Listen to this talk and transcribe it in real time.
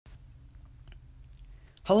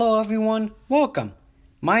Hello everyone, welcome.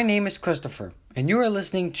 My name is Christopher, and you are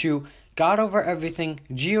listening to God Over Everything,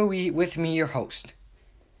 GOE, with me, your host.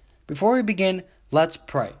 Before we begin, let's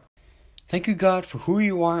pray. Thank you, God, for who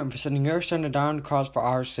you are and for sending your Son to die on the cross for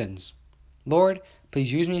our sins. Lord,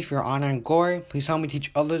 please use me for your honor and glory. Please help me teach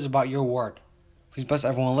others about your word. Please bless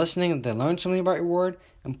everyone listening that they learn something about your word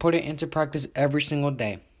and put it into practice every single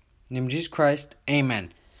day. In the name of Jesus Christ,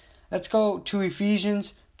 amen. Let's go to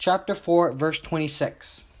Ephesians chapter 4, verse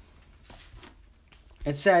 26.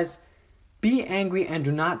 It says, "Be angry and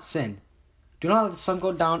do not sin. Do not let the sun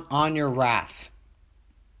go down on your wrath."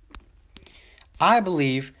 I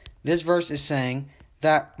believe this verse is saying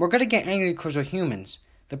that we're going to get angry because we're humans.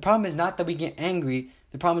 The problem is not that we get angry.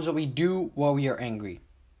 The problem is what we do while we are angry.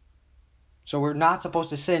 So we're not supposed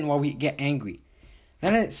to sin while we get angry.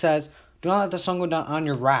 Then it says, "Do not let the sun go down on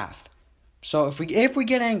your wrath." So if we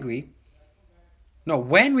get angry,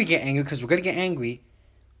 when we get angry, because we're going to get angry,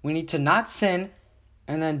 we need to not sin,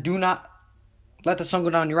 and then do not let the sun go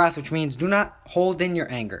down on your wrath, which means do not hold in your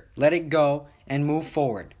anger. Let it go and move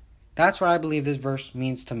forward. That's what I believe this verse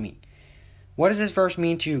means to me. What does this verse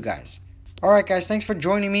mean to you guys? Alright guys, thanks for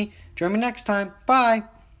joining me. Join me next time. Bye!